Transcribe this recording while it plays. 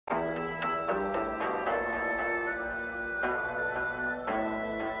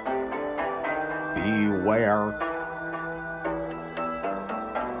beware.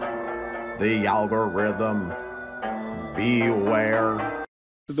 The algorithm, beware.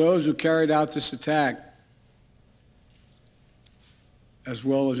 For those who carried out this attack, as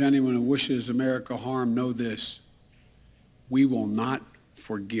well as anyone who wishes America harm, know this: we will not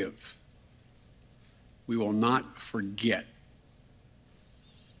forgive. We will not forget.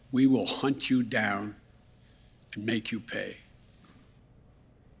 We will hunt you down and make you pay.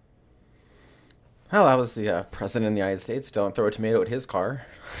 Well, that was the president of the United States. Don't throw a tomato at his car.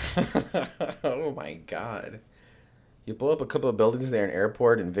 Oh my God. You blow up a couple of buildings there, an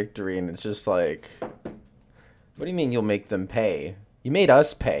airport and Victory, and it's just like, what do you mean you'll make them pay? You made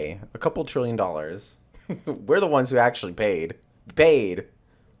us pay a couple $1 trillion. We're the ones who actually paid.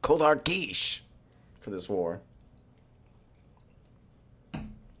 Cold hard quiche for this war.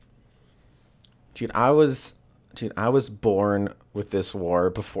 Dude, I was born with this war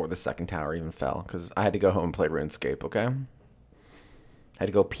before the second tower even fell, because I had to go home and play RuneScape, okay? I had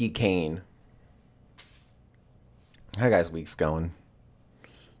to go P. Kane. How guys' week's going?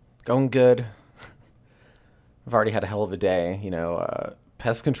 Going good. I've already had a hell of a day. You know,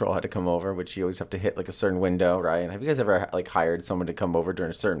 pest control had to come over, which you always have to hit like a certain window, right? Have you guys ever like hired someone to come over during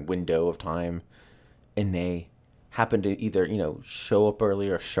a certain window of time, and they happen to either, you know, show up early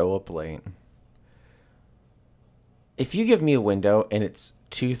or show up late? If you give me a window and it's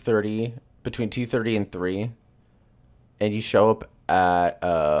 2:30, between 2:30 and 3, and you show up at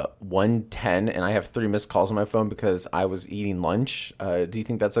 1:10 and I have 3 missed calls on my phone because I was eating lunch, do you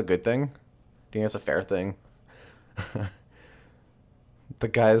think that's a good thing? Do you think that's a fair thing? The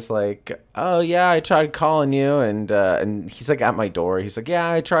guy's like, oh yeah, I tried calling you, and he's like at my door. He's like, yeah,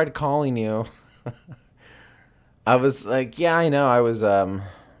 I tried calling you. I was like, yeah, I know, I was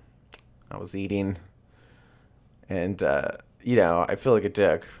eating. And, you know, I feel like a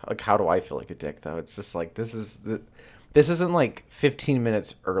dick. Like, how do I feel like a dick, though? It's just like, this isn't like 15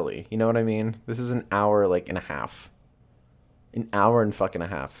 minutes early. You know what I mean? This is an hour, like, and a half. An hour and fucking a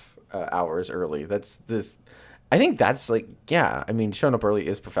half hours early. I think that's, like, yeah. I mean, showing up early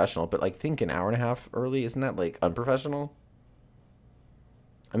is professional, but, like, think an hour and a half early, isn't that, like, unprofessional?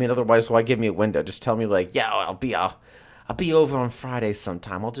 I mean, otherwise, why give me a window? Just tell me, like, yeah, I'll be over on Friday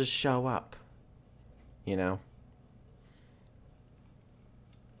sometime. I'll just show up. You know?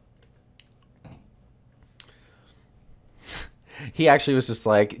 He actually was just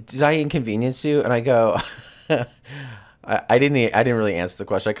like, did I inconvenience you? And I go, I didn't really answer the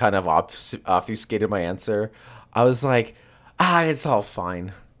question. I kind of obfuscated my answer. I was like, it's all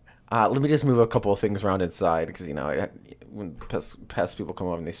fine. Let me just move a couple of things around inside, because, you know, when pest people come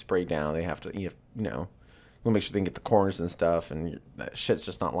over and they spray down, they have to, you know, we'll make sure they can get the corners and stuff, and that shit's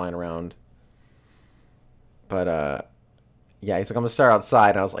just not lying around. But yeah, he's like, I'm gonna start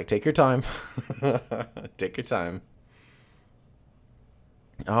outside. And I was like, take your time. Take your time.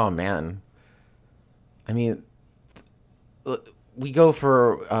 Oh, man. I mean, we go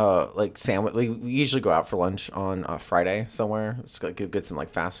for, like, sandwich. We usually go out for lunch on Friday somewhere. It's like get some,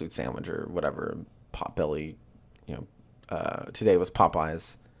 like, fast food sandwich or whatever. Potbelly, you know. Today was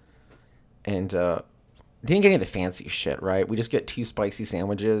Popeyes. And didn't get any of the fancy shit, right? We just get 2 spicy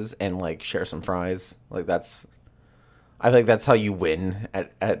sandwiches and, like, share some fries. Like, I think that's how you win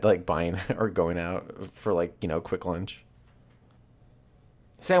at like, buying or going out for, like, you know, quick lunch.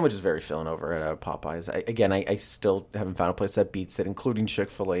 Sandwich is very filling over at Popeyes. I still haven't found a place that beats it, including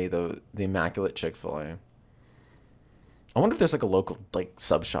Chick-fil-A, the immaculate Chick-fil-A. I wonder if there's like a local like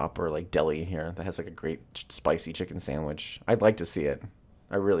sub shop or like deli here that has like a great spicy chicken sandwich. I'd like to see it.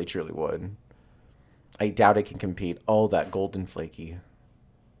 I really truly would. I doubt it can compete. Oh, that golden flaky.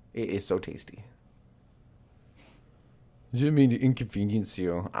 It is so tasty. Didn't mean to inconvenience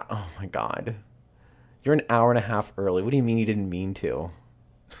you. Oh my God. You're an hour and a half early. What do you mean you didn't mean to?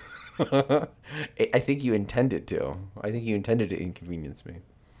 I think you intended to. I think you intended to inconvenience me.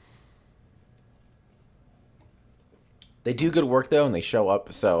 They do good work though, and they show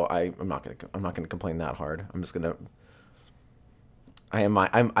up. So I'm not gonna complain that hard. I'm just gonna. I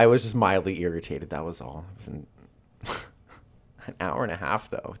was just mildly irritated. That was all. It was an hour and a half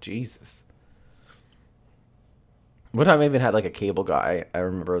though. Jesus. One time I even had like a cable guy. I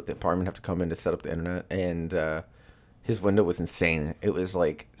remember at the apartment have to come in to set up the internet, and his window was insane. It was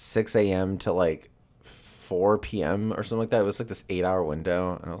like 6 a.m. to like 4 p.m. or something like that. It was like this 8-hour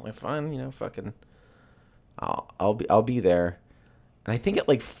window, and I was like, fine, you know, fucking, I'll be there. And I think at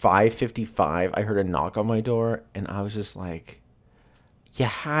like 5:55, I heard a knock on my door, and I was just like, you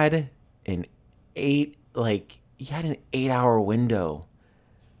had an 8-hour window,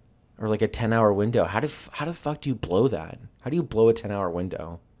 or like a 10-hour window. How the fuck do you blow that? How do you blow a 10-hour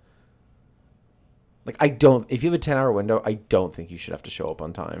window? Like, if you have a 10-hour window, I don't think you should have to show up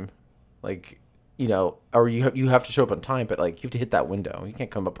on time. Like, or you have to show up on time, but like you have to hit that window. You can't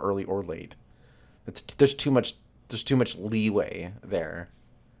come up early or late. There's too much leeway there.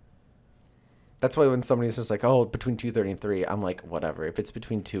 That's why when somebody's just like, oh, between 2:30 and 3, I'm like, whatever. If it's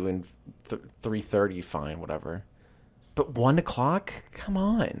between 2 and 3:30, fine, whatever. But 1 o'clock? Come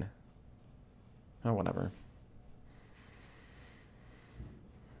on. Oh, whatever.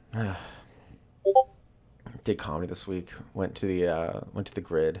 Did comedy this week. Went to the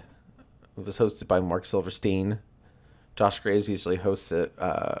Grid. It was hosted by Mark Silverstein. Josh Graves usually hosts it,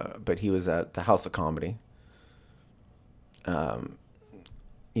 but he was at the House of Comedy.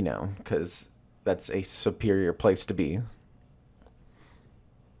 Because that's a superior place to be.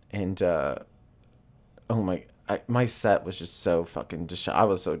 And my set was just so fucking I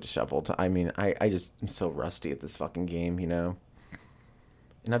was so disheveled. I mean, I just am so rusty at this fucking game,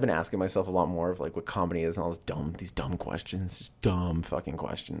 And I've been asking myself a lot more of like what comedy is and all these dumb questions, just dumb fucking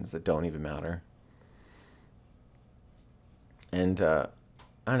questions that don't even matter. And I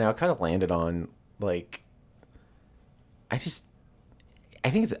don't know, I kind of landed on like, I think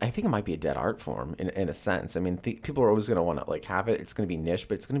it might be a dead art form in a sense. I mean, people are always going to want to like have it. It's going to be niche,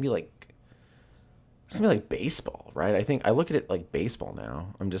 but it's going to be like baseball, right? I think I look at it like baseball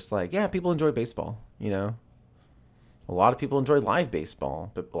now. I'm just like, yeah, people enjoy baseball, A lot of people enjoy live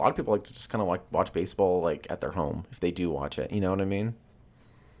baseball, but a lot of people like to just kind of like watch baseball like at their home if they do watch it. You know what I mean?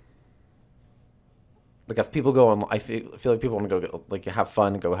 Like if people go on, I feel like people want to go like have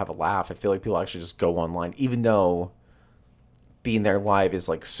fun, go have a laugh. I feel like people actually just go online, even though being there live is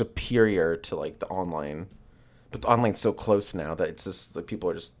like superior to like the online. But the online's so close now that it's just like people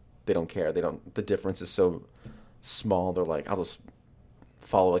are just, they don't care. The difference is so small. They're like, I'll just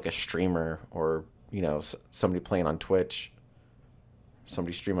follow like a streamer or somebody playing on Twitch,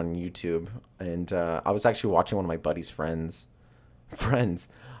 somebody stream on YouTube. And I was actually watching one of my buddy's friends. I was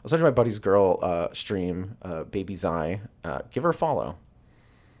watching my buddy's girl stream, Baby Zai. Give her a follow.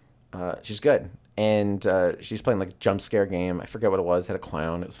 She's good. And she's playing like a jump scare game. I forget what it was. It had a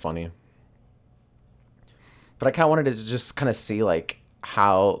clown. It was funny. But I kind of wanted to just kind of see like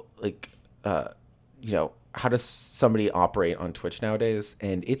how how does somebody operate on Twitch nowadays?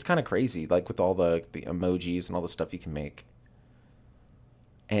 And it's kind of crazy, like with all the emojis and all the stuff you can make.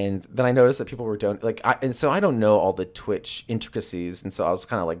 And then I noticed that people were and so I don't know all the Twitch intricacies, and so I was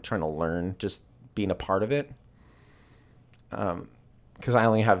kind of like trying to learn, just being a part of it. Because I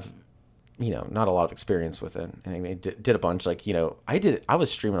only have, not a lot of experience with it, and I did a bunch. Like, I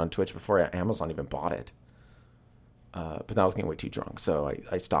was streaming on Twitch before Amazon even bought it. But then I was getting way too drunk, so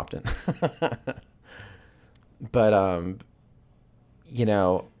I stopped it. But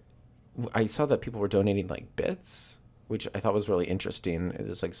I saw that people were donating like bits, which I thought was really interesting. It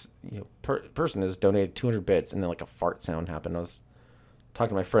was like, person has donated 200 bits, and then like a fart sound happened. I was talking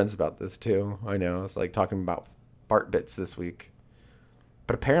to my friends about this too. I know, I was like talking about fart bits this week.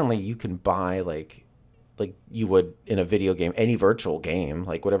 But apparently you can buy like you would in a video game, any virtual game,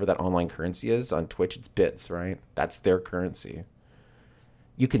 like whatever that online currency is. On Twitch, it's bits, right? That's their currency.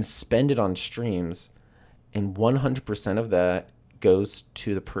 You can spend it on streams, and 100% of that goes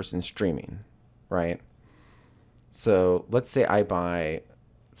to the person streaming, right? So let's say I buy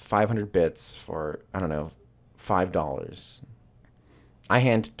 500 bits for, I don't know, $5. I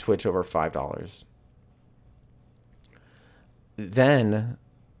hand Twitch over $5. Then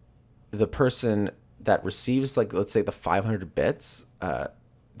the person that receives, like, let's say the 500 bits,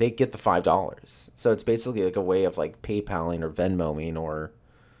 they get the $5. So it's basically like a way of like PayPaling or Venmoing or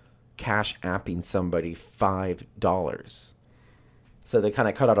Cash Apping somebody $5. So they kind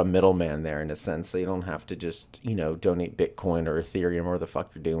of cut out a middleman there in a sense. So you don't have to just, donate Bitcoin or Ethereum or the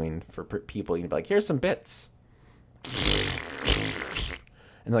fuck you're doing for people. You can be like, here's some bits.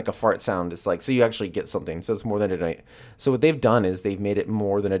 And like a fart sound is like, so you actually get something. So it's more than a donation. So what they've done is they've made it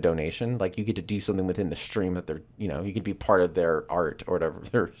more than a donation. Like you get to do something within the stream that they're, you can be part of their art or whatever,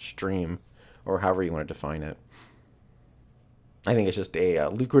 their stream, or however you want to define it. I think it's just a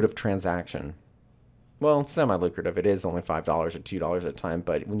lucrative transaction. Well, semi-lucrative. It is only $5 or $2 at a time.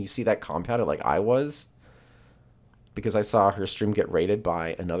 But when you see that compounded like I was, because I saw her stream get rated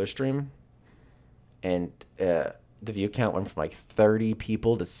by another stream, and the view count went from like 30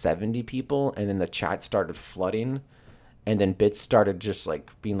 people to 70 people, and then the chat started flooding, and then bits started just like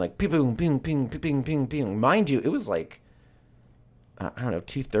being like ping, ping, ping, ping, ping, ping, ping. Mind you, it was like, I don't know,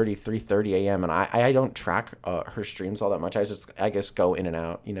 2:30, 3:30 a.m. And I don't track her streams all that much. I guess go in and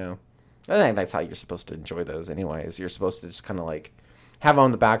out, I think that's how you're supposed to enjoy those anyways. You're supposed to just kind of like have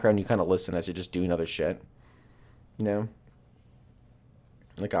on the background. You kind of listen as you're just doing other shit, Like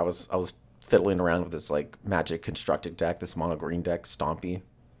I was fiddling around with this like Magic constructed deck, this mono green deck, Stompy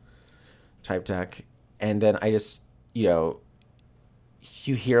type deck. And then I just, you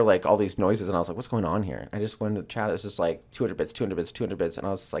hear like all these noises, and I was like, what's going on here? I just went into the chat. It was just like 200 bits, 200 bits, 200 bits. And I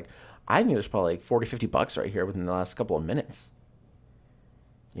was just like, I knew there's probably like 40, $50 right here within the last couple of minutes.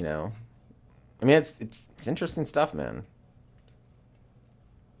 I mean, it's interesting stuff, man.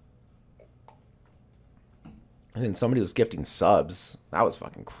 And then somebody was gifting subs. That was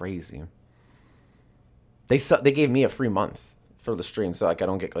fucking crazy. They gave me a free month for the stream, so like I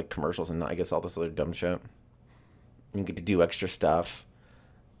don't get like commercials and I guess all this other dumb shit. You get to do extra stuff.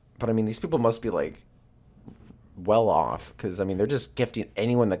 But I mean, these people must be like well off, because I mean, they're just gifting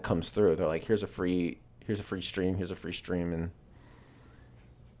anyone that comes through. They're like, here's a free stream, and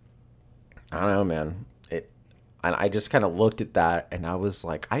I don't know, man. And I just kind of looked at that, and I was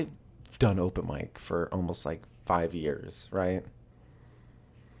like, I've done open mic for almost like 5 years, right?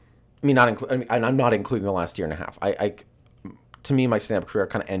 I mean, I'm not including the last year and a half. To me, my stand-up career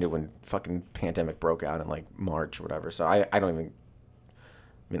kind of ended when fucking pandemic broke out in like March or whatever. So I don't even.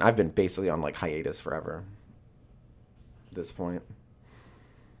 I mean, I've been basically on like hiatus forever at this point.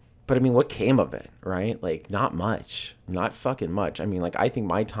 But I mean, what came of it, right? Like, not much. Not fucking much. I mean, like, I think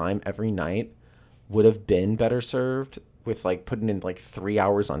my time every night would have been better served with like putting in like 3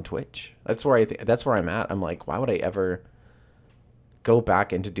 hours on Twitch. That's where I'm at. I'm like, why would I ever go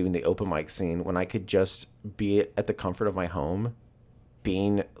back into doing the open mic scene when I could just be at the comfort of my home,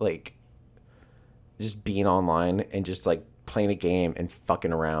 being online and just like playing a game and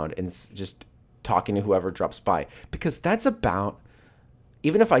fucking around and just talking to whoever drops by? Because that's about,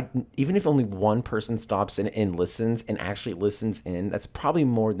 even if only one person stops in and listens and actually listens in, that's probably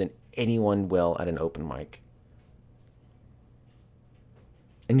more than anyone will at an open mic.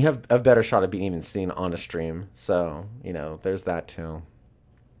 And you have a better shot of being even seen on a stream. So, there's that too.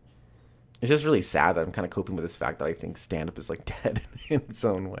 It's just really sad that I'm kind of coping with this fact that I think stand-up is like dead in its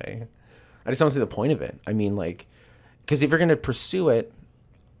own way. I just don't see the point of it. I mean, like, because if you're going to pursue it,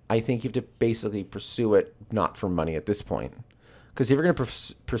 I think you have to basically pursue it not for money at this point. Because if you're going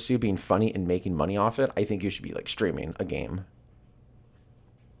to pursue being funny and making money off it, I think you should be like streaming a game.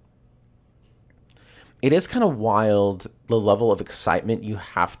 It is kind of wild, the level of excitement you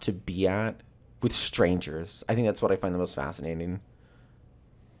have to be at with strangers. I think that's what I find the most fascinating.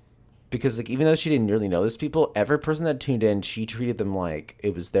 Because like, even though she didn't really know these people, every person that tuned in, she treated them like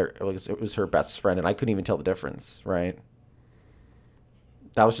it was her best friend, and I couldn't even tell the difference, right?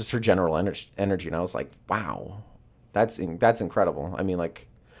 That was just her general energy, and I was like, wow, that's incredible. I mean, like,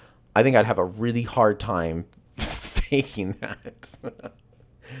 I think I'd have a really hard time faking that.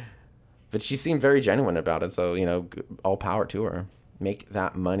 But she seemed very genuine about it, so, all power to her. Make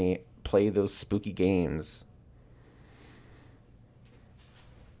that money, play those spooky games.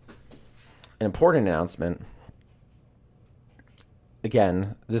 An important announcement.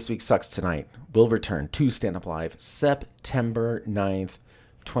 Again, This Week Sucks Tonight will return to Stand Up Live September 9th,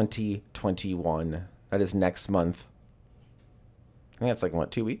 2021. That is next month. I think that's like,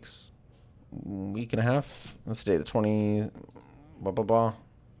 2 weeks? Week and a half? Let's say the 20... blah, blah, blah.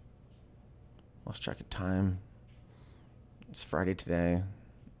 Lost track of time. It's Friday today,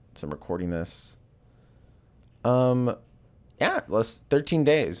 so I'm recording this. Yeah, 13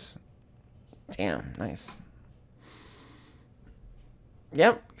 days. Damn, nice.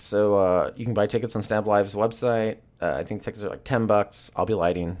 Yep. So you can buy tickets on Stand Up Live's website. I think tickets are like $10. I'll be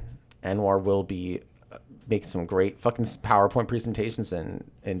lighting. Anwar will be making some great fucking PowerPoint presentations, and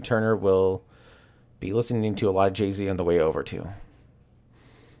Turner will be listening to a lot of Jay-Z on the way over too.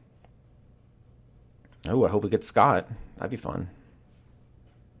 Oh, I hope we get Scott. That'd be fun.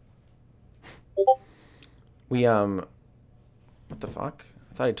 We, what the fuck?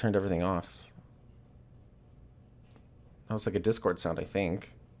 I thought I turned everything off. That was like a Discord sound, I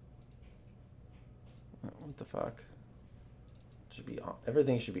think. What the fuck? Should be off.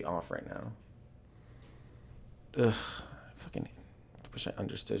 Everything should be off right now. Ugh. I fucking wish I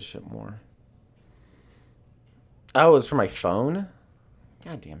understood shit more. Oh, it was for my phone?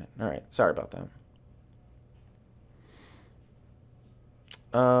 God damn it. Alright, sorry about that.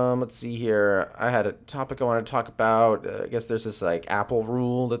 Let's see here. I had a topic I want to talk about. I guess there's this like Apple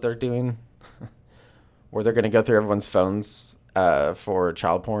rule that they're doing where they're going to go through everyone's phones for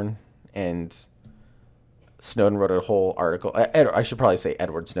child porn. And Snowden wrote a whole article. I should probably say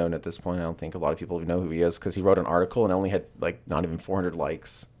Edward Snowden at this point. I don't think a lot of people know who he is, because he wrote an article and only had like not even 400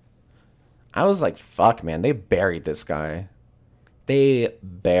 likes. I was like, fuck, man, they buried this guy. I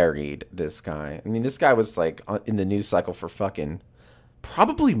mean, this guy was like in the news cycle for fucking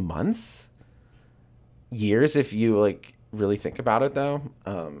probably months, years, if you like really think about it though.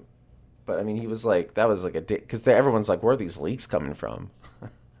 But But I mean, he was like, that was like a dick, because everyone's like, where are these leaks coming from?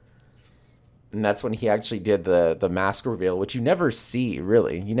 And that's when he actually did the mask reveal, which you never see,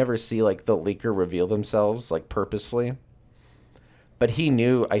 really. You never see like the leaker reveal themselves like purposefully. But he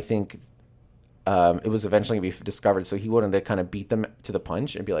knew, I think, it was eventually going to be discovered, so he wanted to kind of beat them to the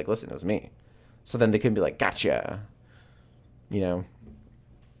punch and be like, listen, it was me. So then they can be like, gotcha. You know?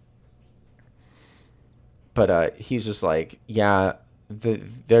 But he's just like, yeah,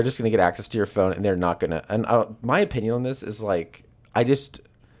 they're just going to get access to your phone, and they're not going to. And my opinion on this is like, I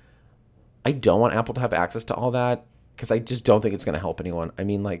don't want Apple to have access to all that, because I just don't think it's going to help anyone. I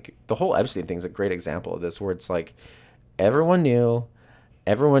mean, like, the whole Epstein thing is a great example of this, where it's like, everyone knew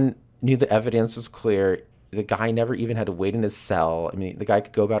the evidence was clear. The guy never even had to wait in his cell. I mean, the guy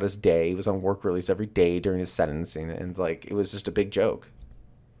could go about his day. He was on work release every day during his sentencing, and like, it was just a big joke.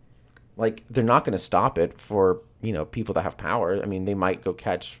 Like, they're not going to stop it for, you know, people that have power. I mean, they might go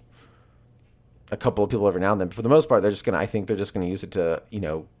catch a couple of people every now and then, but for the most part, I think they're just going to use it to, you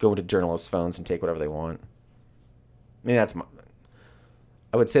know, go into journalists' phones and take whatever they want. I mean,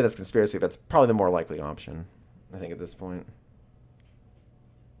 I would say that's conspiracy, but that's probably the more likely option, I think, at this point.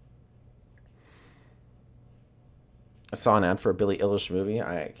 I saw an ad for a Billie Eilish movie.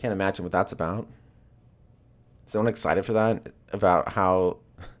 I can't imagine what that's about. Is anyone excited for that? About how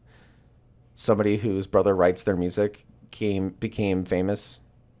somebody whose brother writes their music became famous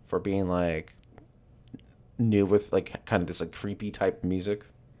for being like new with like kind of this like creepy type music.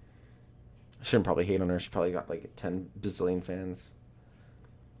 I shouldn't probably hate on her. She probably got like 10 bazillion fans.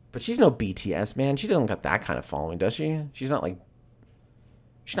 But she's no BTS, man. She doesn't got that kind of following, does she? She's not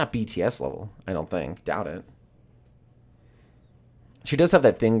BTS level, I don't think. Doubt it. She does have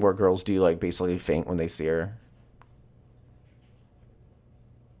that thing where girls do like basically faint when they see her.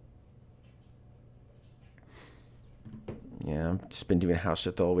 Yeah, I've just been doing house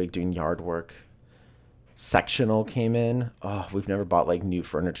shit the whole week, doing yard work. Sectional came in. Oh, we've never bought like new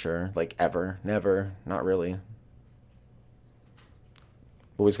furniture, like ever. Never. Not really.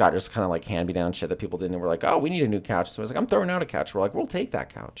 Always got just kind of like hand-me-down shit that people didn't. And we're like, oh, we need a new couch. So I was like, I'm throwing out a couch. We're like, we'll take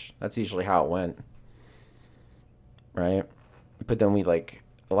that couch. That's usually how it went. Right? But then the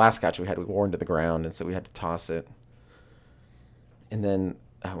last couch we wore into the ground, and so we had to toss it. And then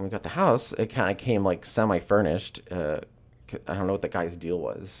when we got the house, it kind of came like semi-furnished. I don't know what the guy's deal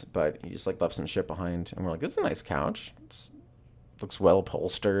was, but he just like left some shit behind. And we're like, this is a nice couch. Looks well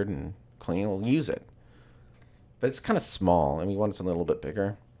upholstered and clean. We'll use it. But it's kind of small, and we wanted something a little bit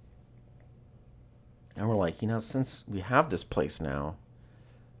bigger. And we're like, since we have this place now,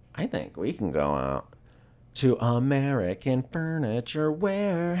 I think we can go out to American Furniture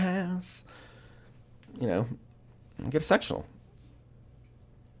Warehouse, and get a sectional.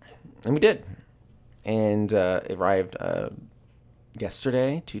 And we did. And it arrived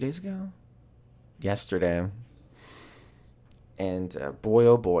yesterday, 2 days ago? Yesterday. And boy,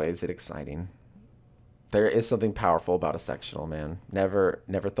 oh boy, is it exciting. There is something powerful about a sectional, man. Never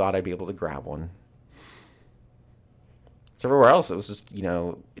thought I'd be able to grab one. So everywhere else, it was just,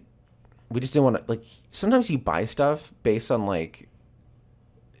 we just didn't want to, sometimes you buy stuff based on, I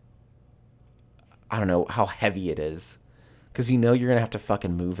don't know, how heavy it is. Because you're going to have to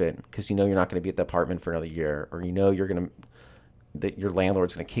fucking move it. Because you're not going to be at the apartment for another year. Or that your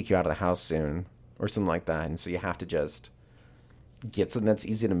landlord's going to kick you out of the house soon. Or something like that. And so you have to just get something that's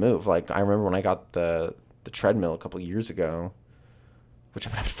easy to move. I remember when I got the treadmill a couple of years ago, which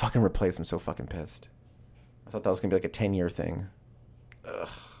I'm going to have to fucking replace. I'm so fucking pissed. I thought that was going to be like a 10-year thing. Ugh.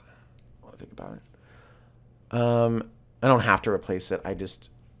 What do I think about it? I don't have to replace it. I just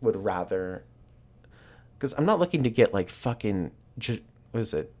would rather... Because I'm not looking to get fucking... What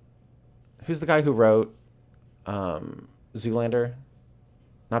is it? Who's the guy who wrote Zoolander?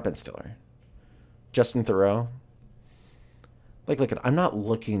 Not Ben Stiller. Justin Theroux. Look, I'm not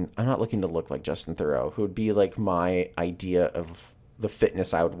looking to look like Justin Theroux, who would be my idea of the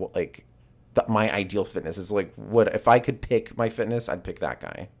fitness I would like. My ideal fitness is what if I could pick my fitness, I'd pick that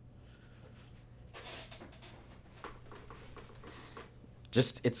guy.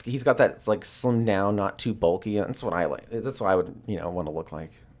 He's got that slim down, not too bulky. That's what I like. That's what I would want to look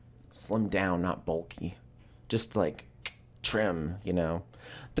like. Slim down, not bulky. Just trim, But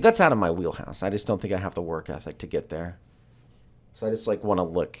that's out of my wheelhouse. I just don't think I have the work ethic to get there. So I just want to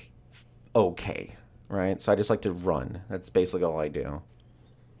look okay, right? So I just like to run. That's basically all I do.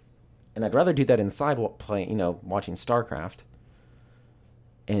 And I'd rather do that inside while playing, watching StarCraft.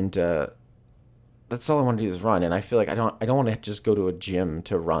 And that's all I want to do is run. And I feel like I don't want to just go to a gym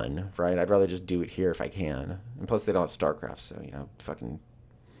to run, right? I'd rather just do it here if I can. And plus they don't have StarCraft, so fucking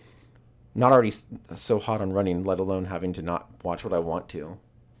not already so hot on running, let alone having to not watch what I want to.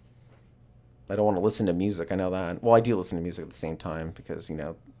 I don't want to listen to music. I know that. Well, I do listen to music at the same time because,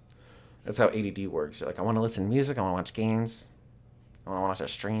 that's how ADD works. You're like, I want to listen to music. I want to watch games. I want to watch a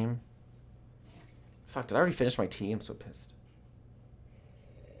stream. Fuck, did I already finish my tea? I'm so pissed.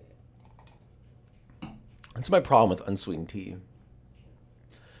 That's my problem with unsweetened tea.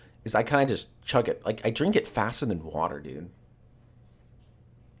 Is I kind of just chug it. Like, I drink it faster than water, dude.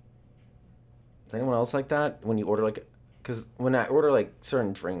 Is anyone else like that? When you order, like... Because when I order, like,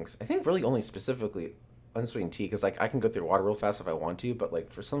 certain drinks, I think really only specifically unsweetened tea, because, like, I can go through water real fast if I want to, but,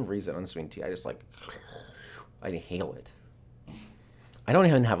 like, for some reason, unsweetened tea, I just, like... I inhale it. I don't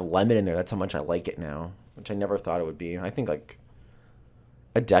even have lemon in there. That's how much I like it now, which I never thought it would be. I think, like...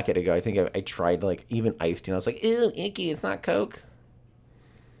 a decade ago, I think I tried, like, even iced tea, and I was like, ew, icky, it's not Coke.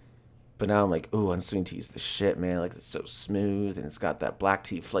 But now I'm like, ooh, unsweetened tea is the shit, man. Like, it's so smooth, and it's got that black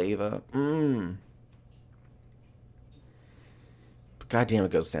tea flavor. But goddamn,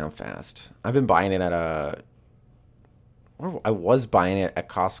 it goes down fast. I've been buying it at I was buying it at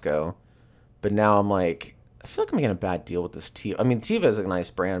Costco, but now I'm like, I feel like I'm getting a bad deal with this tea. I mean, Tiva is a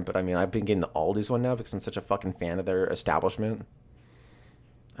nice brand, but I mean, I've been getting the Aldi's one now because I'm such a fucking fan of their establishment.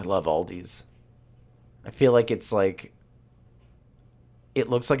 I love Aldi's. I feel like it's like... It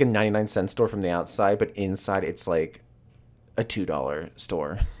looks like a 99-cent store from the outside, but inside it's like a $2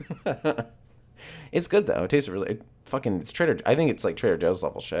 store. It's good, though. It tastes really... It's Trader... I think it's like Trader Joe's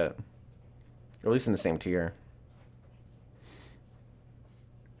level shit. Or at least in the same tier.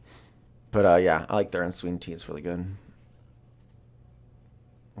 But, yeah, I like their unsweetened tea. It's really good.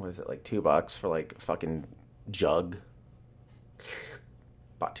 What is it, like $2 for, like, a fucking jug?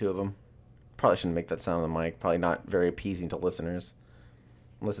 Bought 2 of them. Probably shouldn't make that sound on the mic. Probably not very appeasing to listeners.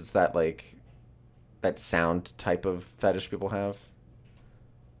 Unless it's that, like, that sound type of fetish people have.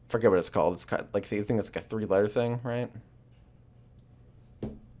 Forget what it's called. It's kind of, like, I think it's like a 3-letter thing, right?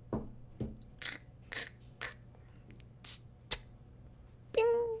 It's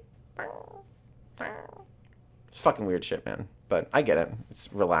fucking weird shit, man. But I get it. It's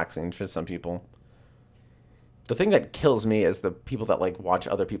relaxing for some people. The thing that kills me is the people that, like, watch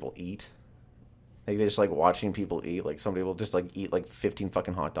other people eat. Like, they just like watching people eat. Like, somebody will just, like, eat, like, 15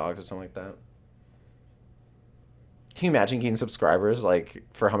 fucking hot dogs or something like that. Can you imagine getting subscribers, like,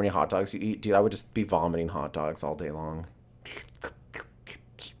 for how many hot dogs you eat? Dude, I would just be vomiting hot dogs all day long.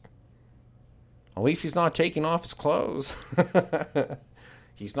 At least he's not taking off his clothes.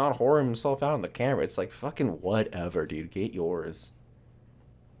 He's not whoring himself out on the camera. It's like, fucking whatever, dude. Get yours.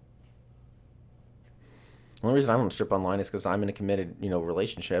 The only reason I don't strip online is because I'm in a committed,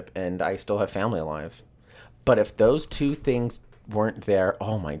 relationship, and I still have family alive. But if those two things weren't there,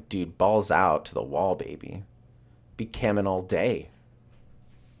 oh my dude, balls out to the wall, baby. Be camming all day.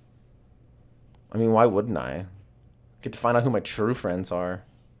 I mean, why wouldn't I? Get to find out who my true friends are.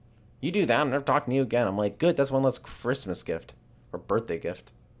 You do that, I'm never talking to you again. I'm like, good, that's one less Christmas gift. Or birthday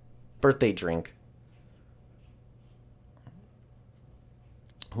gift. Birthday drink.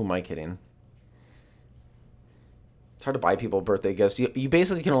 Who am I kidding? It's hard to buy people birthday gifts. You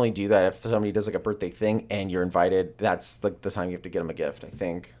basically can only do that if somebody does, like, a birthday thing and you're invited. That's, like, the time you have to get them a gift, I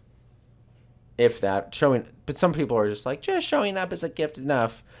think. If that. But some people are just like, just showing up as a gift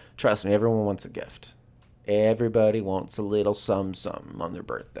enough. Trust me, everyone wants a gift. Everybody wants a little something on their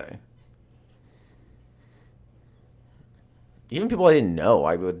birthday. Even people I didn't know,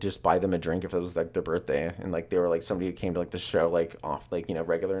 I would just buy them a drink if it was, like, their birthday. And, like, they were, like, somebody who came to, like, the show, like, off, like,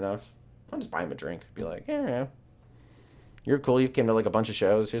 regular enough. I'll just buy them a drink. Be like, yeah. You're cool. You came to, like, a bunch of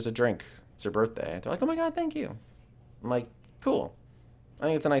shows. Here's a drink. It's your birthday. They're like, oh, my God, thank you. I'm like, cool. I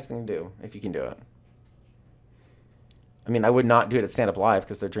think it's a nice thing to do if you can do it. I mean, I would not do it at Stand Up Live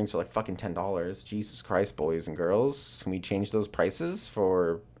because their drinks are, like, fucking $10. Jesus Christ, boys and girls. Can we change those prices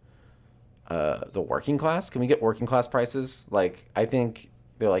for the working class? Can we get working class prices? Like, I think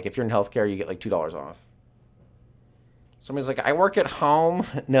they're like, if you're in healthcare, you get, like, $2 off. Somebody's like, I work at home.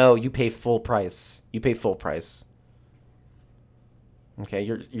 No, you pay full price. You pay full price. Okay,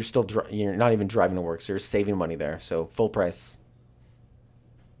 you're not even driving to work, so you're saving money there. So full price.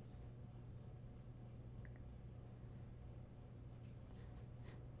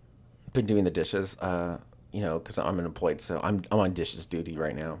 Been doing the dishes, because I'm unemployed, so I'm on dishes duty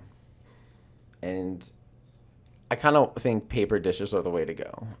right now. And I kind of think paper dishes are the way to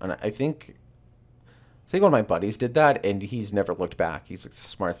go. And I think one of my buddies did that, and he's never looked back. He's like,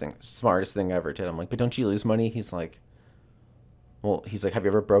 smartest thing I ever did. I'm like, but don't you lose money? He's like, have you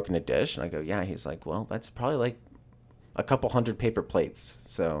ever broken a dish? And I go, yeah. He's like, well, that's probably like a couple hundred paper plates.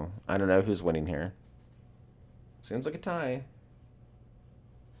 So I don't know who's winning here. Seems like a tie.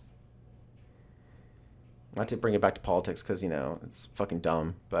 Not to bring it back to politics because, it's fucking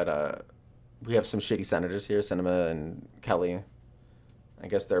dumb. But we have some shitty senators here, Sinema and Kelly. I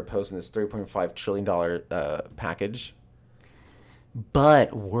guess they're opposing this $3.5 trillion package.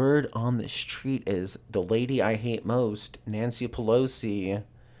 But word on the street is the lady I hate most, Nancy Pelosi,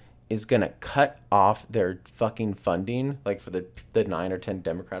 is going to cut off their fucking funding, like for the 9 or 10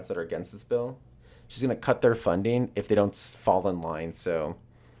 Democrats that are against this bill. She's going to cut their funding if they don't fall in line. So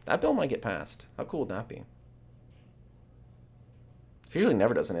that bill might get passed. How cool would that be? She usually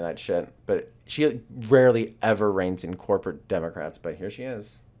never does any of that shit, but she rarely ever reigns in corporate Democrats. But here she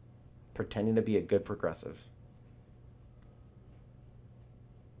is, pretending to be a good progressive.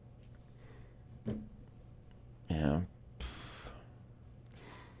 Yeah.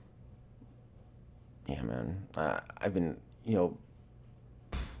 Yeah, man. I've been,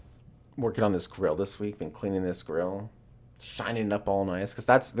 working on this grill this week. Been cleaning this grill, shining it up all nice. Because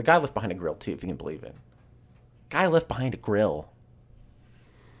that's the guy left behind a grill too, if you can believe it. Guy left behind a grill.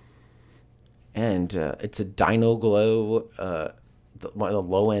 And it's a Dino Glow, one of the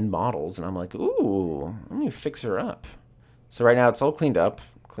low-end models. And I'm like, ooh, let me fix her up. So right now it's all cleaned up.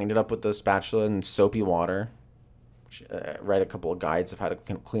 Cleaned it up with the spatula and soapy water. Read a couple of guides of how to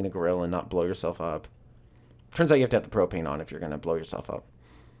clean a grill and not blow yourself up. Turns out you have to have the propane on if you're going to blow yourself up.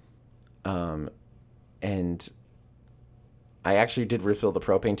 And I actually did refill the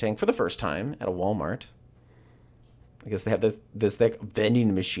propane tank for the first time at a Walmart. I guess they have this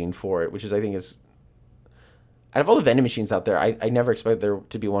vending machine for it, which is, I think, is... Out of all the vending machines out there, I never expected there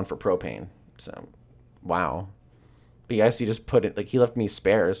to be one for propane. So, wow. But yes, you just put it... Like, he left me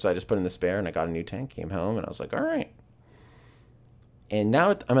spares, so I just put in the spare, and I got a new tank, came home, and I was like, all right. And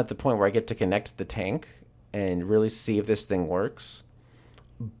now I'm at the point where I get to connect the tank and really see if this thing works.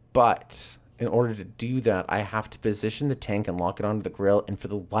 But in order to do that, I have to position the tank and lock it onto the grill. And for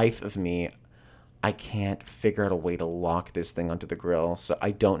the life of me, I can't figure out a way to lock this thing onto the grill. So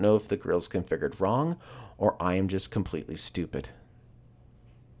I don't know if the grill's configured wrong or I am just completely stupid.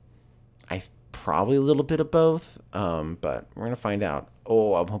 Probably a little bit of both, but we're going to find out.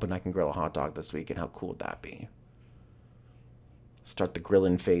 Oh, I'm hoping I can grill a hot dog this week, and how cool would that be? Start the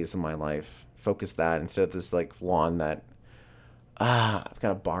grilling phase of my life. Focus that instead of this, like, lawn that, I'm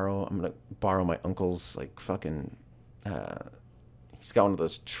going to borrow my uncle's, like, fucking, he's got one of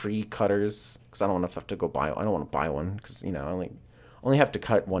those tree cutters, because I don't want to have to go buy, I don't want to buy one, because, I only have to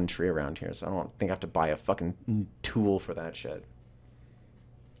cut one tree around here, so I don't think I have to buy a fucking tool for that shit.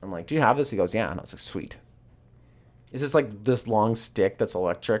 I'm like, do you have this? He goes, yeah. And I was like, sweet. It's just like this long stick that's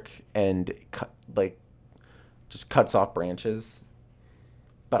electric and just cuts off branches.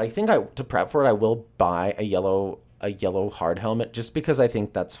 But I think to prep for it, I will buy a yellow hard helmet just because I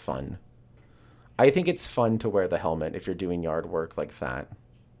think that's fun. I think it's fun to wear the helmet if you're doing yard work like that.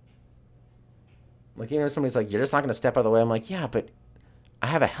 Like, somebody's like, you're just not going to step out of the way. I'm like, yeah, but I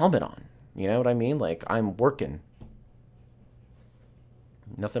have a helmet on. You know what I mean? Like, I'm working.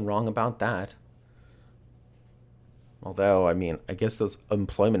 Nothing wrong about that. Although, I mean, I guess those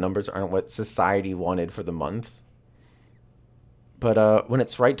employment numbers aren't what society wanted for the month. But when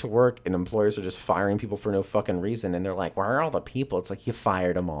it's right to work and employers are just firing people for no fucking reason and they're like, where are all the people? It's like, you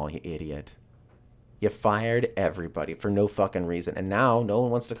fired them all, you idiot. You fired everybody for no fucking reason. And now no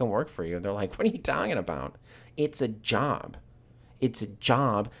one wants to come work for you. And they're like, what are you talking about? It's a job. It's a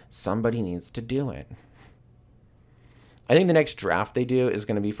job. Somebody needs to do it. I think the next draft they do is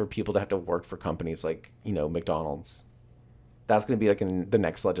going to be for people to have to work for companies like, McDonald's. That's going to be like in the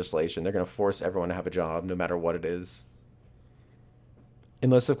next legislation. They're going to force everyone to have a job no matter what it is.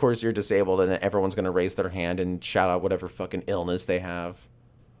 Unless, of course, you're disabled and everyone's going to raise their hand and shout out whatever fucking illness they have.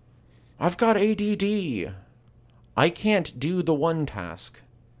 I've got ADD. I can't do the one task.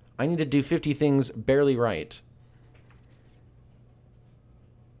 I need to do 50 things barely right.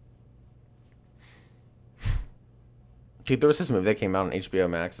 Dude, there was this movie that came out on HBO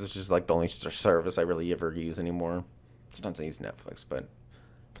Max. It's just like the only service I really ever use anymore. Sometimes I use Netflix, but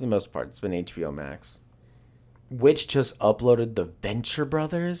for the most part, it's been HBO Max. Which just uploaded The Venture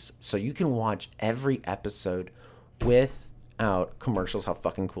Brothers, so you can watch every episode without commercials. How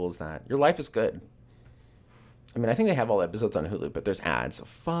fucking cool is that? Your life is good. I mean, I think they have all episodes on Hulu, but there's ads, so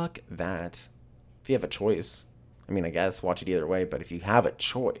fuck that. If you have a choice, I mean, I guess watch it either way, but if you have a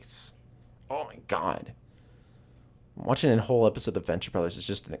choice, oh my god. Watching a whole episode of Venture Brothers is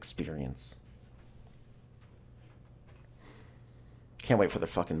just an experience. Can't wait for the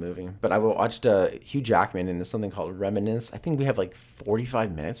fucking movie. But I watched Hugh Jackman in something called Reminisce. I think we have like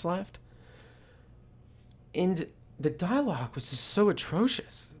 45 minutes left. And the dialogue was just so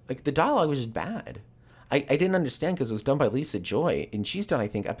atrocious. Like, the dialogue was just bad. I didn't understand because it was done by Lisa Joy. And she's done, I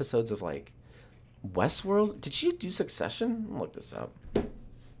think, episodes of like Westworld. Did she do Succession? I'll look this up.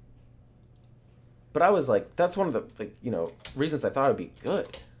 But I was like, that's one of the, like, you know, reasons I thought it'd be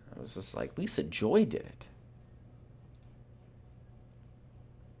good. I was just like, Lisa Joy did it.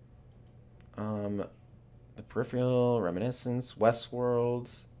 The Peripheral, Reminiscence, Westworld.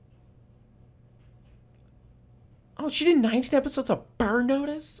 Oh, she did 19 episodes of Burn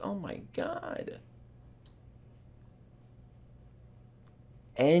Notice? Oh my god.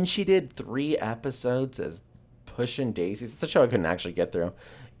 And she did 3 episodes as Pushin' Daisies. It's a show I couldn't actually get through.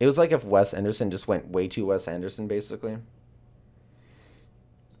 It was like if Wes Anderson just went way too Wes Anderson, basically.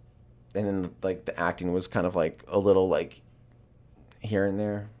 And then, like, the acting was kind of, like, a little, like, here and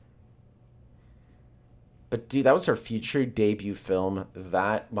there. But, dude, that was her future debut film.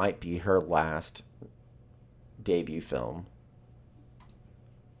 That might be her last debut film.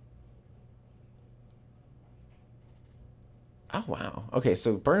 Oh, wow. Okay,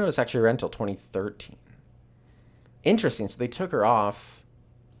 so Burn Notice actually ran until 2013. Interesting. So they took her off.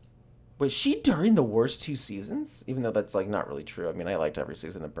 Was she during the worst 2 seasons? Even though that's, like, not really true. I mean, I liked every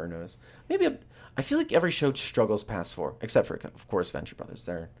season of Burn Notice. I feel like every show struggles past 4. Except for, of course, Venture Brothers.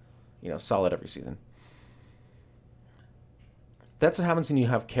 They're, you know, solid every season. That's what happens when you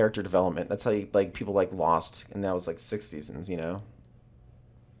have character development. That's how you, like, people like Lost, and that was like 6 seasons, you know?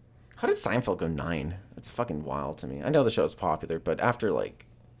 How did Seinfeld go 9? It's fucking wild to me. I know the show is popular, but after, like,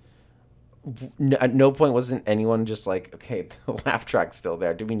 at no point wasn't anyone just like, okay, the laugh track's still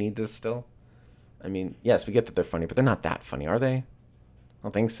there. Do we need this still? I mean, yes, we get that they're funny, but they're not that funny, are they? I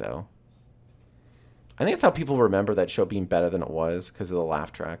don't think so. I think it's how people remember that show being better than it was because of the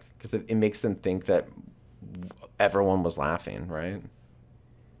laugh track. Because it makes them think that everyone was laughing, right?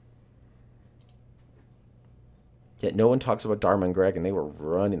 Yet no one talks about Dharma and Greg, and they were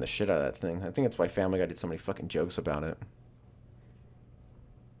running the shit out of that thing. I think that's why Family Guy did so many fucking jokes about it.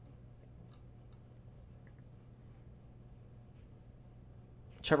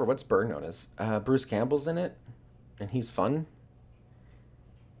 Trevor, what's Burn Notice? Bruce Campbell's in it, and he's fun.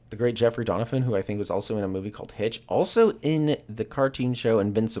 The great Jeffrey Donovan, who I think was also in a movie called Hitch. Also in the cartoon show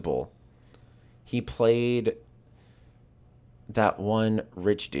Invincible. He played that one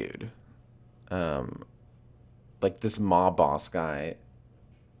rich dude. Like this mob boss guy.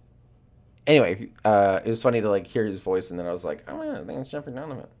 Anyway, it was funny to like hear his voice, and then I was like, oh yeah, I think it's Jeffrey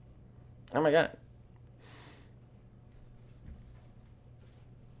Donovan. Oh my god.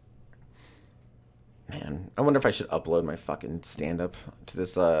 Man, I wonder if I should upload my fucking stand-up to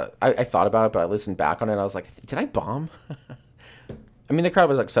this. I thought about it, but I listened back on it, and I was like, did I bomb? I mean, the crowd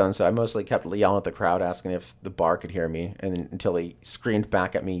was like so-and-so. I mostly kept yelling at the crowd, asking if the bar could hear me, and until they screamed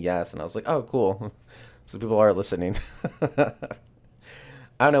back at me, yes, and I was like, oh, cool. So people are listening. I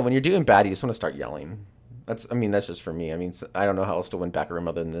don't know. When you're doing bad, you just want to start yelling. That's just for me. I mean, I don't know how else to win back a room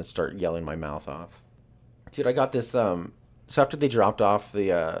other than to start yelling my mouth off. Dude, I got this, so after they dropped off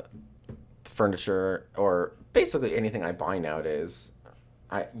the furniture, or basically anything I buy nowadays,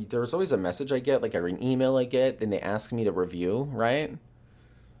 there's always a message I get, like an email I get, and they ask me to review, right?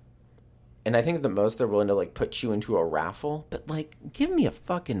 And I think the most they're willing to like put you into a raffle, but like, give me a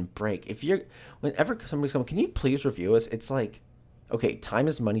fucking break. Whenever somebody's coming, can you please review us? It's like, okay, time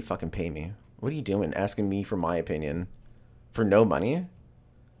is money, fucking pay me. What are you doing? Asking me for my opinion for no money?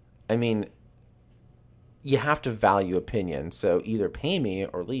 I mean, you have to value opinion, so either pay me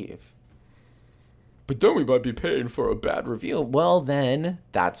or leave. But then we might be paying for a bad review. Well, then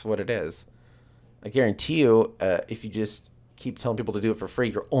that's what it is. I guarantee you, if you just keep telling people to do it for free,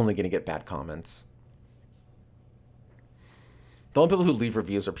 you're only going to get bad comments. The only people who leave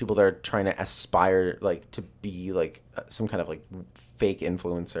reviews are people that are trying to aspire, like, to be like some kind of like fake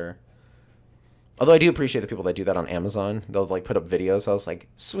influencer. Although I do appreciate the people that do that on Amazon. They'll like put up videos. I was like,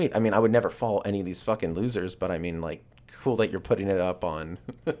 sweet. I mean, I would never follow any of these fucking losers, but I mean, like, cool that you're putting it up on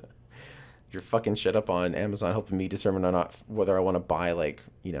your fucking shit up on Amazon, helping me determine or not whether I want to buy, like,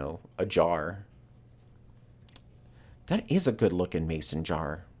 you know, a jar. That is a good looking mason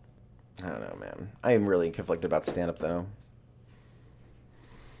jar. I don't know, man. I am really conflicted about stand-up, though.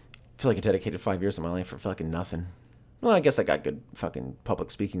 I feel like I dedicated 5 years of my life for fucking nothing. Well, I guess I got good fucking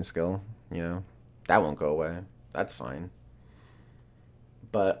public speaking skill, you know. That won't go away. That's fine.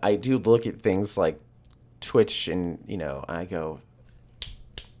 But I do look at things like Twitch and, you know, I go,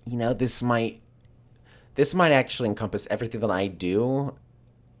 you know, this might actually encompass everything that I do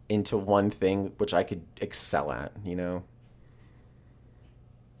into one thing which I could excel at, you know?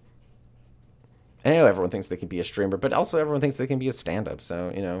 I know everyone thinks they can be a streamer, but also everyone thinks they can be a stand-up,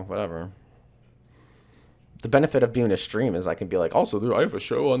 so, you know, whatever. The benefit of being a stream is I can be like, also, I have a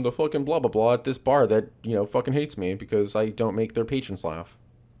show on the fucking blah, blah, blah at this bar that, you know, fucking hates me because I don't make their patrons laugh.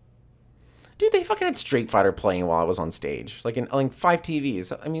 Dude, they fucking had Street Fighter playing while I was on stage. Like, in like 5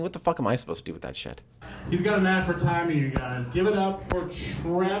 TVs. I mean, what the fuck am I supposed to do with that shit? He's got a knack for timing, you guys. Give it up for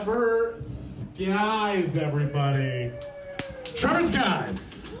Trevor Skies, everybody. Trevor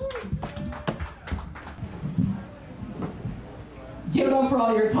Skies. Give it up for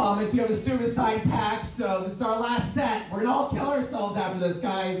all your comics. We have a suicide pact, so this is our last set. We're gonna all kill ourselves after this,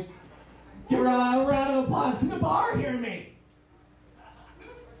 guys. Give her a round of applause. Can the bar hear me?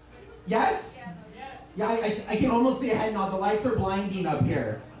 Yes? Yeah, I can almost see a head nod. The lights are blinding up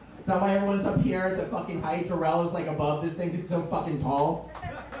here. Is that why everyone's up here at the fucking height? Darrell is like above this thing because he's so fucking tall.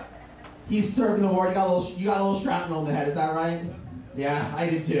 He's serving the war. You got a little shrapnel in the head, is that right? Yeah, I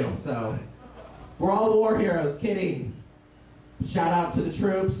did too, so. We're all war heroes, kidding. Shout out to the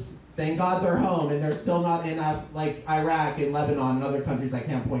troops. Thank God they're home and they're still not in like Iraq and Lebanon and other countries I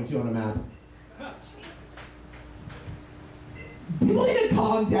can't point to on a map. People need to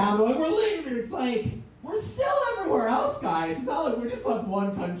calm down. They're like, we're leaving. It's like, we're still everywhere else, guys. It's not like we just left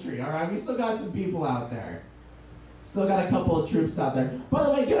one country, all right? We still got some people out there. Still got a couple of troops out there. By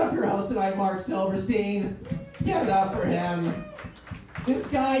the way, give it up for your host tonight, Mark Silverstein. Give it up for him. This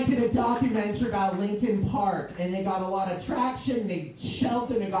guy did a documentary about Linkin Park, and they got a lot of traction. They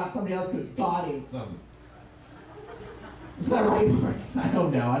shelved him and got somebody else because God hates them. Is that right, Mark? I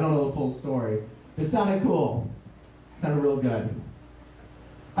don't know. I don't know the full story. It sounded cool. It sounded real good.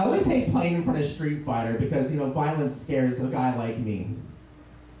 I always hate playing in front of Street Fighter because, you know, violence scares a guy like me.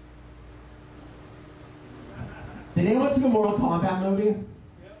 Did anyone see the Mortal Kombat movie?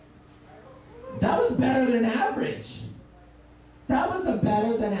 That was better than average. That was a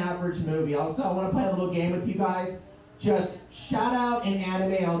better than average movie. Also, I want to play a little game with you guys. Just shout out an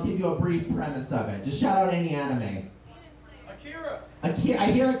anime and I'll give you a brief premise of it. Just shout out any anime. Akira. I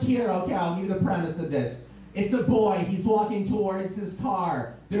hear Akira. Okay, I'll give you the premise of this. It's a boy. He's walking towards his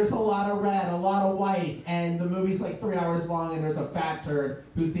car. There's a lot of red, a lot of white, and the movie's like 3 hours long and there's a fat turd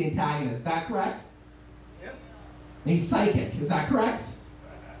who's the antagonist. Is that correct? Yep. And he's psychic. Is that correct?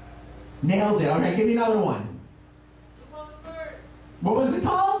 Nailed it. Okay, give me another one. Lupin the Third. What was it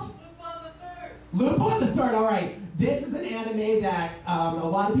called? Lupin the Third. Lupin the Third. All right. This is an anime that a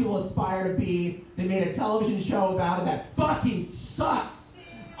lot of people aspire to be. They made a television show about it that fucking sucks.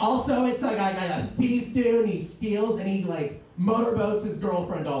 Also, it's like a thief dude, and he steals, and he like motorboats his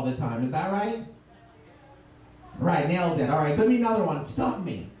girlfriend all the time. Is that right? Right, nailed it. All right, give me another one. Stump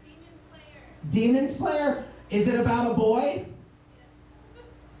me. Demon Slayer. Is it about a boy?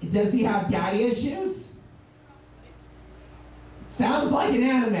 Does he have daddy issues? Sounds like an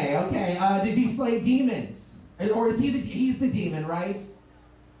anime. Okay. Does he slay demons? Or is he's the demon, right?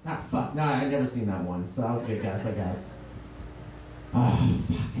 Ah, fuck. No, I've never seen that one. So that was a good guess, I guess. Oh,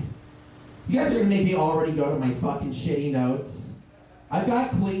 fuck. You guys are going to make me already go to my fucking shitty notes. I've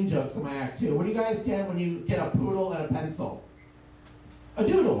got clean jokes in my act, too. What do you guys get when you get a poodle and a pencil? A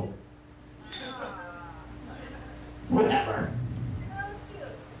doodle. Whatever.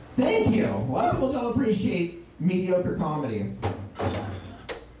 Thank you. A lot of people don't appreciate mediocre comedy.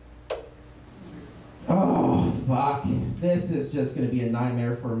 Oh, fuck. This is just going to be a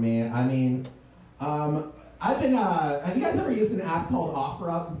nightmare for me. I mean, have you guys ever used an app called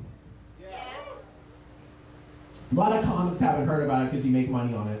OfferUp? Yeah. A lot of comics haven't heard about it because you make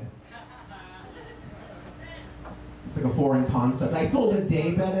money on it. It's like a foreign concept. I sold a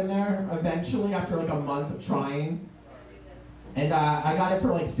daybed in there eventually after like a month of trying. And I got it for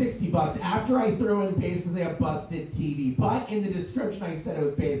like $60 after I threw in basically a busted TV. But in the description I said it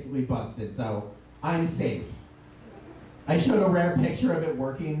was basically busted, so I'm safe. I showed a rare picture of it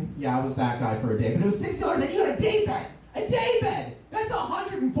working. Yeah, I was that guy for a day. But it was $60 and you got a daybed! A daybed! That's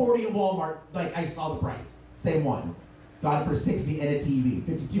 $140 at Walmart. Like, I saw the price. Same one. Got it for $60 and a TV.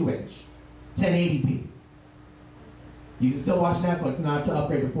 52-inch. 1080p. You can still watch Netflix and not have to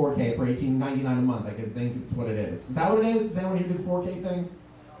upgrade to 4K for $18.99 a month. I can think it's what it is. Is that what it is? Does anyone here do the 4K thing?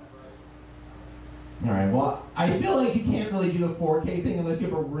 Alright, well, I feel like you can't really do the 4K thing unless you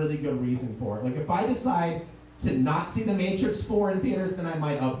have a really good reason for it. Like, if I decide to not see The Matrix 4 in theaters, then I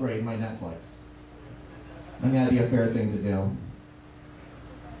might upgrade my Netflix. I think that'd be a fair thing to do.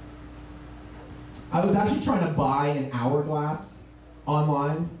 I was actually trying to buy an hourglass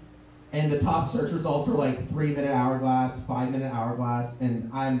online, and the top search results are like 3-minute hourglass, 5-minute hourglass, and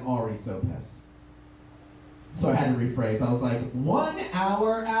I'm already so pissed. So I had to rephrase. I was like, 1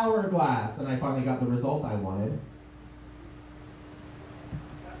 hour hourglass, and I finally got the result I wanted.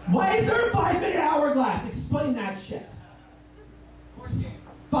 Why is there a 5-minute hourglass? Explain that shit.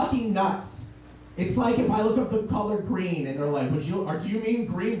 Fucking nuts. It's like if I look up the color green and they're like, do you mean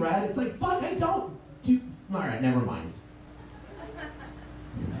green red? It's like, fuck, I don't do. Alright, never mind.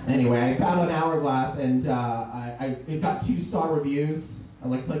 Anyway, I found an Hourglass, and it got 2-star reviews. I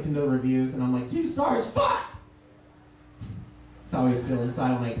like clicked into the reviews, and I'm like, 2 stars, fuck! That's how I always feel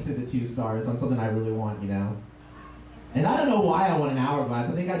inside when I see the 2 stars on something I really want, you know? And I don't know why I want an Hourglass.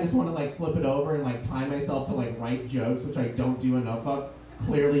 I think I just want to like flip it over and like time myself to like write jokes, which I don't do enough of.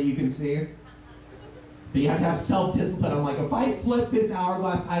 Clearly you can see. But you have to have self-discipline. I'm like, if I flip this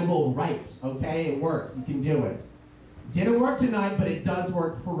Hourglass, I will write, okay? It works, you can do it. Didn't work tonight, but it does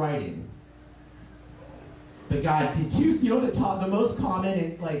work for writing. But God, you know the most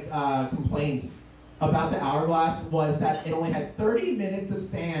common complaint about the Hourglass was that it only had 30 minutes of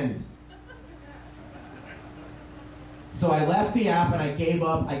sand. So I left the app and I gave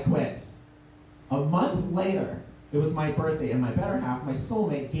up, I quit. A month later, it was my birthday, and my better half, my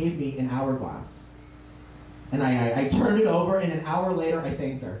soulmate, gave me an Hourglass. And I turned it over, and an hour later, I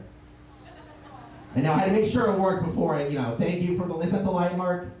thanked her. And now I had to make sure it worked before I, thank you for the, is that the light,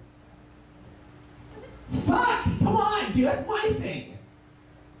 Mark? Fuck! Come on, dude, that's my thing.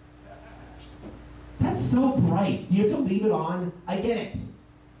 That's so bright. Do you have to leave it on? I get it.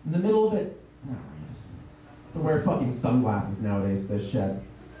 In the middle of it, oh, to wear fucking sunglasses nowadays for this shit.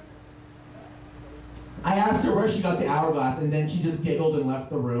 I asked her where she got the Hourglass, and then she just giggled and left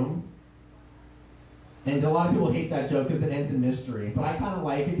the room. And a lot of people hate that joke because it ends in mystery. But I kind of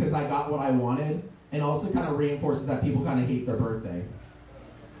like it because I got what I wanted, and also kind of reinforces that people kind of hate their birthday.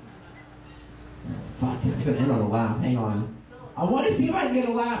 Oh, fuck, I was going to end on a laugh. Hang on. I want to see if I can get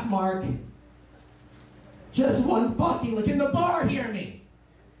a laugh, Mark. Just one fucking look. Can the bar hear me?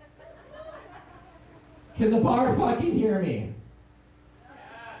 Can the bar fucking hear me?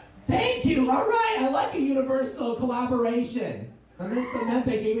 Thank you. All right. I like a universal collaboration. And Miss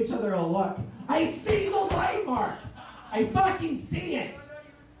Samantha gave each other a look. I see the light, Mark. I fucking see it.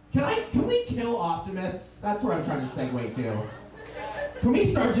 Can we kill optimists? That's where I'm trying to segue to. Can we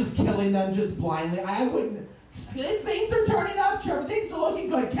start just killing them just blindly? I wouldn't. Things are turning up, Trevor. Things are looking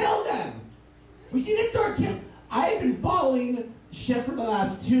good. Kill them. We need to start killing. I've been following shit for the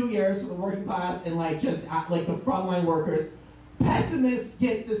last 2 years for the working class and the frontline workers. Pessimists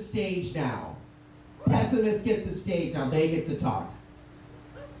get the stage now. Pessimists get the stage now. They get to talk.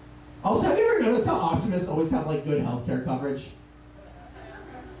 Also, have you ever noticed how optimists always have good healthcare coverage?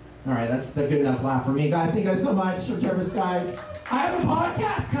 All right, that's a good enough laugh for me, guys. Thank you guys so much. I'm Trevor Skies. I have a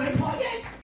podcast. Can I plug it?